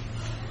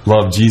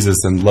love Jesus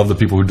and love the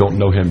people who don't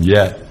know him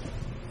yet,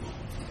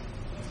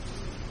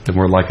 then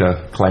we're like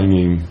a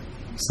clanging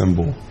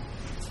cymbal.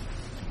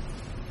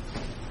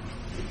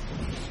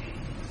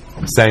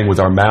 Saying with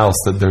our mouths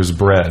that there's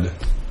bread,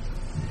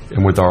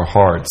 and with our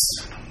hearts,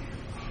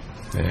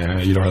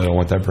 you don't really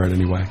want that bread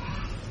anyway.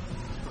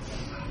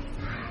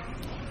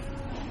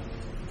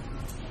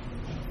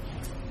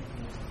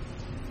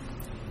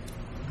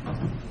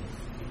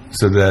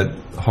 So that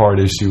heart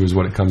issue is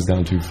what it comes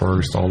down to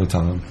first all the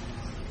time.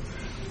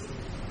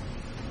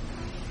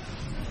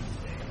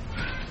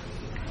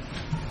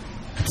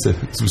 So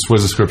what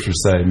does the scripture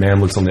say? Man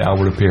looks on the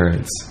outward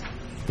appearance,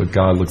 but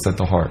God looks at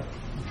the heart.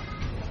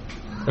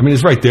 I mean,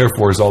 it's right there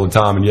for us all the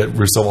time, and yet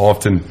we're so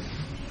often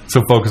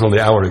so focused on the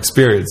outward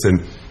experience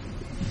and,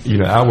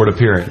 outward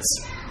appearance.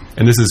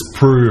 And this is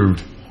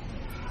proved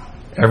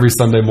every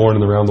Sunday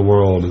morning around the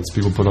world as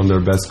people put on their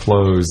best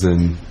clothes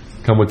and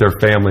come with their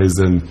families,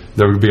 and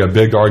there would be a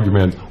big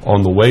argument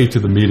on the way to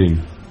the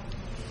meeting.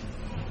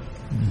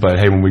 But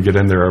hey, when we get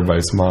in there,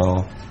 everybody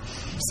smile,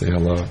 say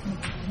hello,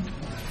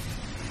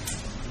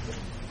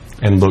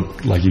 and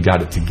look like you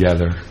got it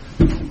together.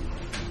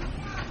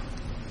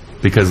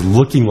 Because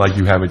looking like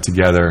you have it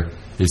together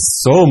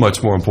is so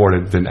much more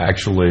important than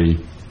actually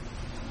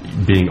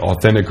being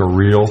authentic or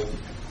real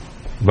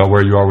about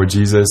where you are with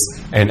Jesus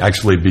and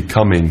actually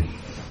becoming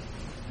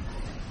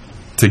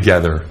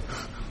together,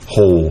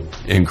 whole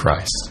in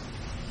Christ.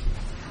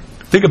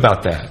 Think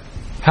about that.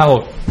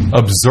 How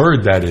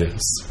absurd that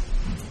is.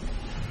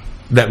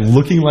 That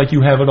looking like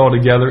you have it all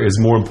together is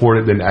more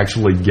important than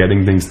actually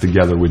getting things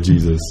together with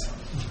Jesus.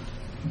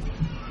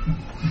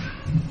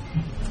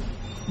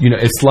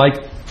 It's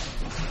like,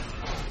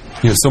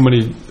 so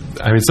many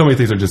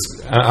things are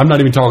just, I'm not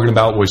even talking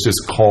about what's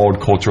just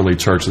called culturally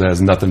church that has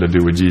nothing to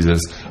do with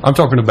Jesus. I'm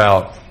talking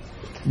about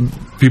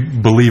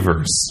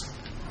believers.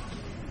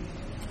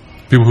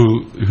 People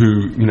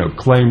who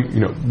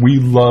claim, we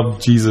love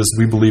Jesus,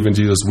 we believe in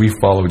Jesus, we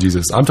follow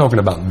Jesus. I'm talking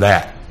about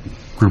that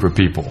group of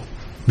people.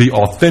 The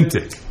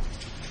authentic.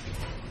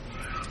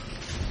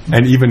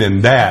 And even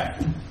in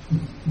that,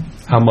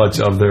 how much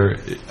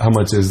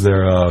is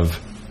there of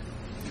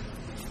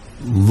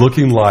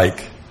looking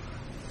like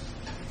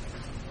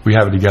we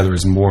have it together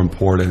is more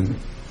important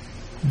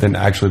than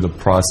actually the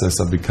process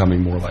of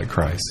becoming more like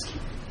Christ.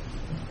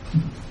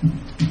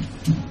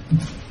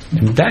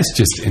 And that's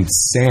just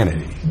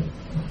insanity.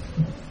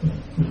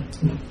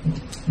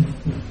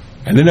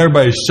 And then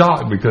everybody's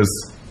shocked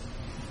because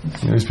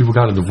these people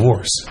got a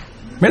divorce.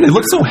 Man, they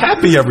look so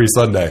happy every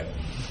Sunday.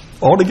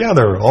 All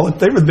together.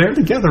 They were there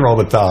together all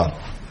the time.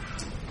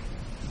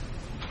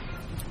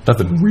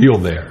 Nothing real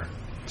there.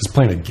 Just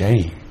playing a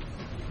game.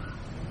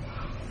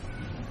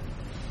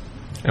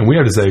 And we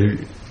have to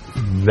say,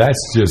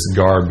 that's just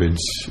garbage,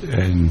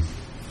 and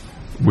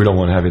we don't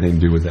want to have anything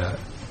to do with that.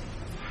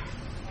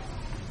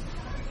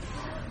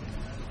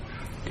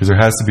 Because there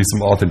has to be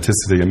some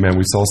authenticity, and man,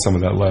 we saw some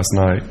of that last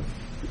night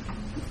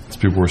as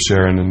people were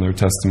sharing in their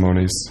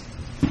testimonies.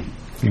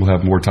 We'll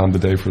have more time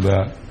today for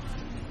that.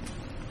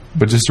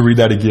 But just to read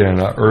that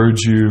again, I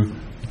urge you,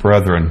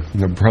 brethren,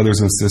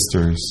 brothers and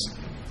sisters,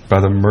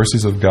 by the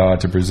mercies of God,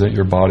 to present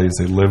your bodies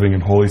a living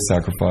and holy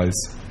sacrifice,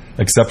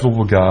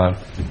 acceptable to God,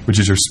 which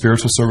is your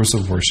spiritual service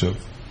of worship.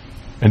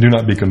 And do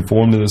not be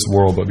conformed to this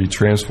world, but be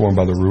transformed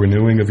by the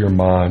renewing of your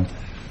mind,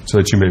 so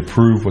that you may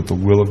prove what the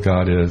will of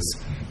God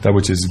is, that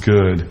which is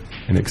good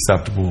and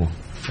acceptable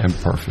and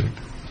perfect.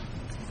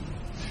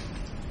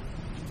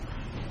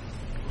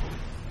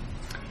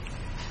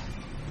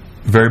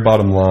 The very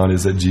bottom line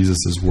is that Jesus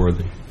is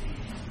worthy.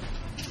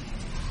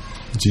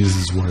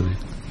 Jesus is worthy.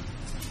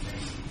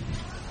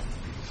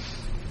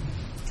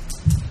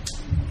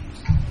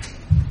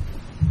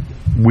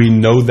 We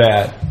know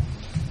that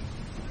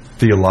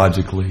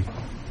theologically.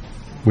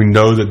 We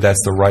know that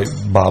that's the right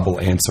Bible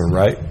answer,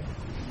 right?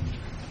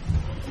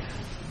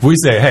 If we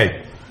say,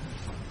 hey,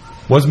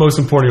 what's most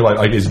important in your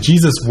life? Like, is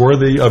Jesus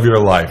worthy of your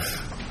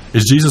life?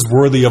 Is Jesus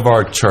worthy of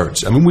our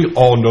church? I mean, we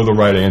all know the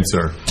right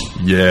answer.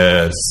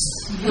 Yes.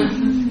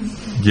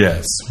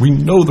 Yes, we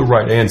know the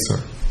right answer.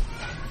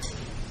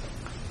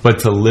 But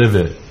to live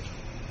it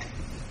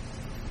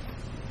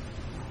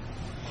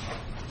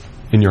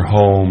in your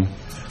home,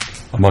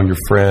 among your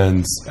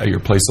friends, at your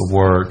place of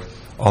work,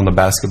 on the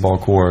basketball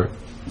court,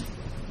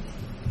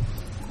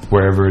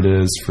 wherever it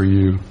is for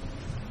you,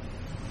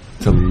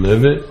 to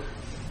live it,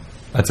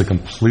 that's a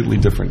completely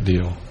different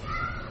deal.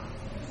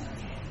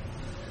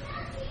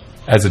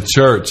 As a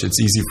church, it's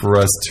easy for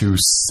us to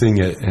sing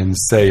it and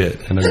say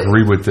it and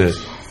agree with it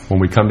when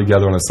we come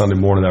together on a Sunday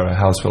morning at our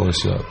house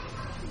fellowship.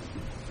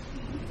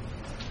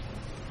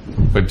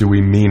 But do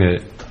we mean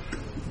it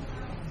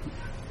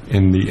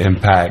in the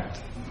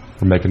impact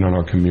we're making on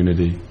our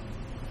community?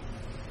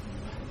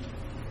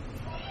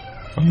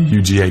 On the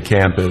UGA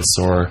campus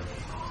or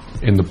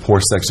in the poor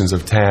sections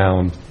of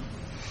town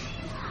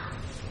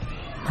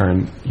or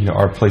in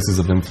our places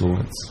of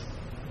influence?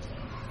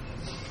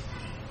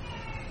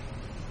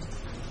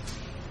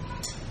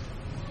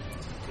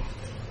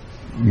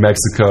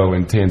 Mexico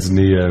and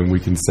Tanzania, and we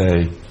can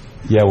say,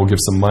 yeah, we'll give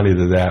some money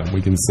to that.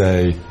 We can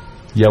say,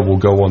 yeah, we'll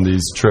go on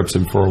these trips,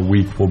 and for a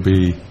week we'll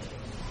be,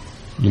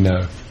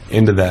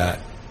 into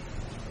that.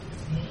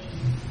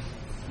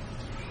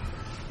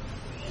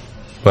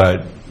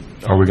 But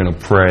are we going to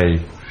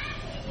pray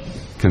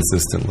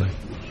consistently?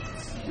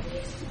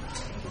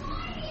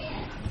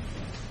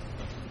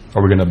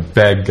 Are we going to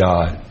beg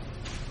God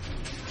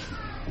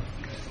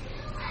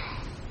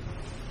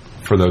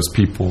for those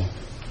people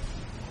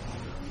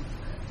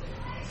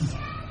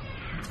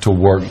to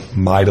work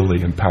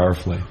mightily and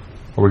powerfully?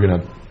 Are we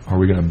going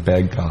to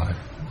beg God?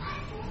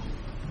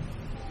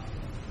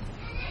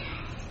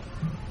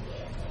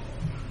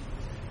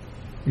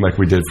 Like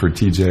we did for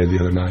TJ the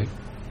other night.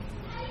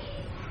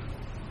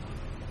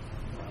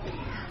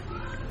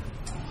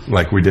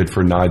 Like we did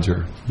for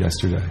Niger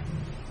yesterday.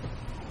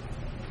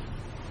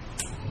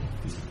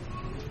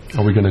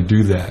 Are we going to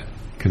do that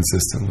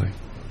consistently?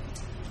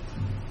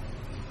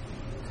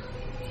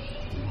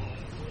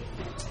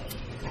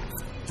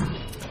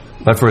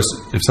 But first,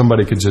 if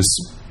somebody could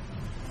just,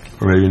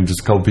 or maybe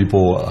just a couple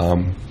people,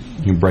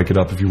 you can break it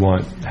up if you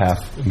want,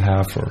 half and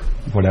half or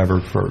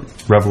whatever, for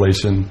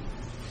Revelation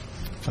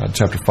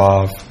chapter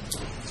 5.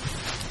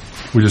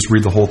 We just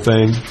read the whole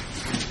thing.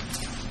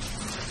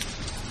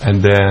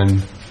 And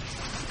then,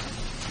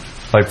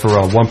 like for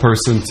one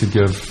person to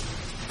give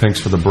thanks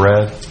for the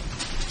bread,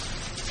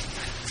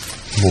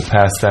 we'll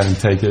pass that and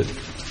take it.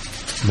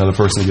 Another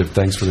person to give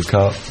thanks for the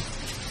cup,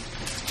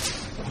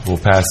 we'll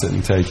pass it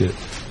and take it.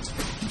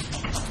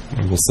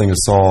 And we'll sing a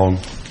song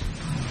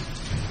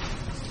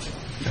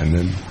and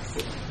then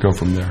go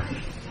from there.